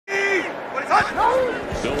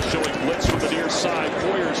Bill showing blitz from the near side.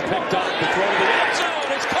 Poyer's picked up. The throw to the end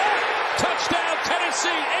zone is caught. Touchdown, Tennessee.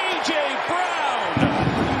 A.J. Brown.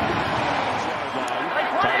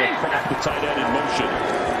 Tyler Kraft, the tight end, in motion.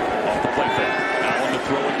 Off the play fake. Allen to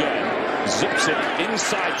throw again. Zips it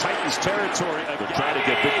inside Titans territory. They're trying to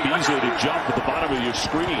get Vic Beasley to jump at the bottom of your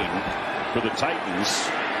screen for the Titans.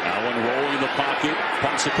 Allen rolling in the pocket,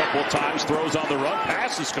 pumps a couple of times, throws on the run,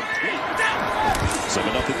 pass is complete.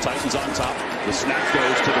 7-0 Titans on top. The snap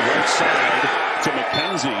goes to the right side to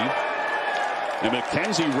McKenzie. And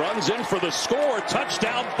McKenzie runs in for the score.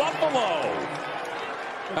 Touchdown, Buffalo.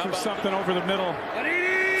 There's something over the middle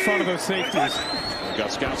in front of those safeties.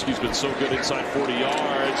 Gostkowski's been so good inside 40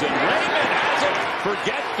 yards, and Raymond has it.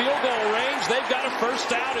 Forget field goal range. They've got a first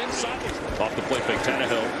down inside. Off the play fake,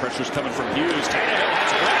 Tannehill. Pressure's coming from Hughes. Tannehill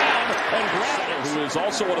has Brown, and Brown, who is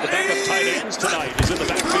also one of the backup tight ends tonight, is in the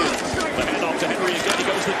backfield. The handoff to Henry again. He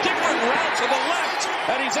goes the different route to the left,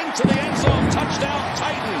 and he's into the end zone. Touchdown,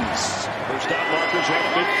 Titans. First down markers right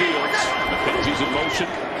at midfield. McKenzie's in motion.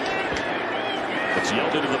 It's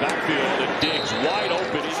yelled into the backfield, and Diggs wide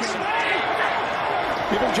open.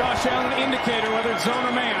 Giving Josh Allen an indicator whether it's zone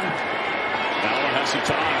or man. Allen has some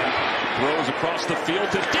time. Throws across the field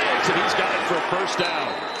to Diggs, and he's got it for a first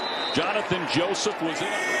down. Jonathan Joseph was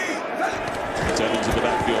in. It's Evans in the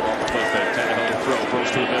backfield off the play fake. Tannehill to throw.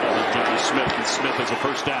 Throws to the middle. Johnny Smith, and Smith has a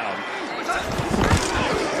first down.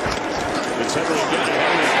 It's Henry again.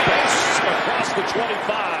 Henry busts across the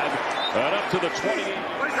 25 and up to the 28.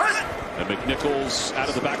 And McNichols out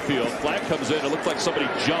of the backfield. Flag comes in. It looked like somebody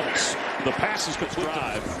jumps. The pass is complete.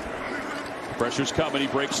 Drive. Pressure's coming. He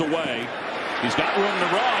breaks away. He's got room to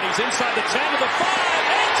run. He's inside the 10 to the 5.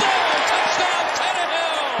 End zone. Touchdown,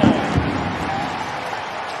 Tannehill.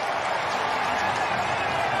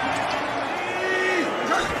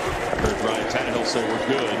 Heard Ryan Tannehill say we're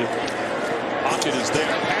good. Pocket is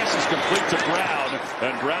there. Pass is complete to Brown.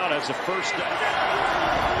 And Brown has a first down.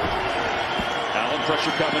 Allen,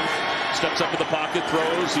 pressure coming. Steps up in the pocket,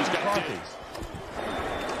 throws. He's got Diggs.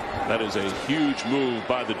 That is a huge move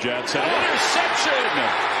by the Jets. An interception!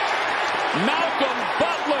 Malcolm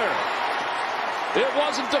Butler. It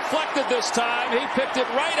wasn't deflected this time. He picked it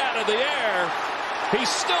right out of the air.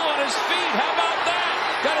 He's still on his feet. How about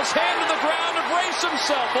that? Got his hand to the ground to brace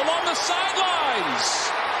himself along the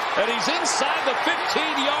sidelines. And he's inside the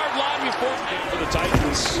 15-yard line before for the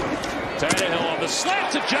Titans. Tannehill on the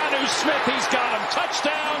slant to Jonnu Smith. He's got him.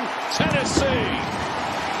 Touchdown, Tennessee.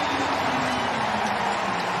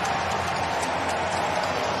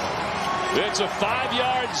 It's a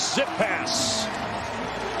 5-yard zip pass.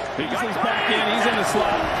 He's back in. He's in the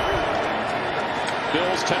slot.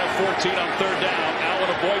 Bills 10 of 14 on third down. Allen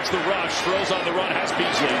avoids the rush. Throws on the run. Has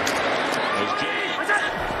Beasley.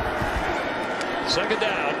 Second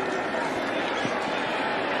down.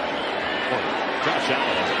 Josh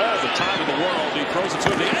Allen has all the time in the world. He throws it to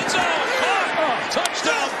the end zone.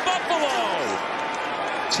 Touchdown, Buffalo.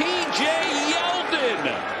 T.J. Yeldon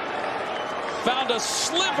found a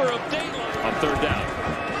sliver of daylight on third down.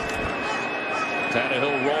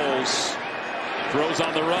 Tannehill rolls. Throws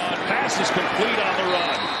on the run. Pass is complete on the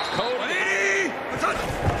run. Cody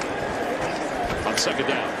on second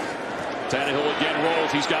down. Tannehill again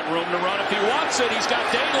rolls. He's got room to run if he wants it. He's got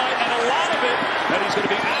daylight and a lot of it. And he's going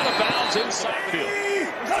to be out of bounds inside the field.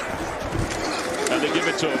 And they give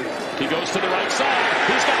it to him. He goes to the right side.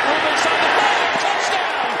 He's got room inside the 5.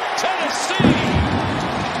 Touchdown, Tennessee.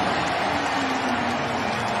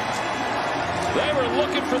 They were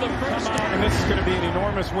looking for the first down. And this is going to be an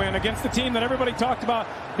enormous win against the team that everybody talked about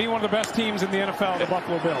being one of the best teams in the NFL, the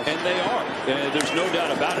Buffalo Bills. And they are. There's no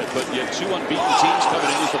doubt about it. But you have two unbeaten teams coming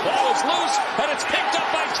in as the ball is loose, and it's picked up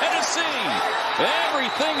by Tennessee.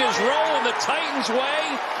 Everything is rolling the Titans'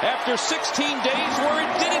 way after 16 days where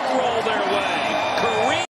it didn't roll.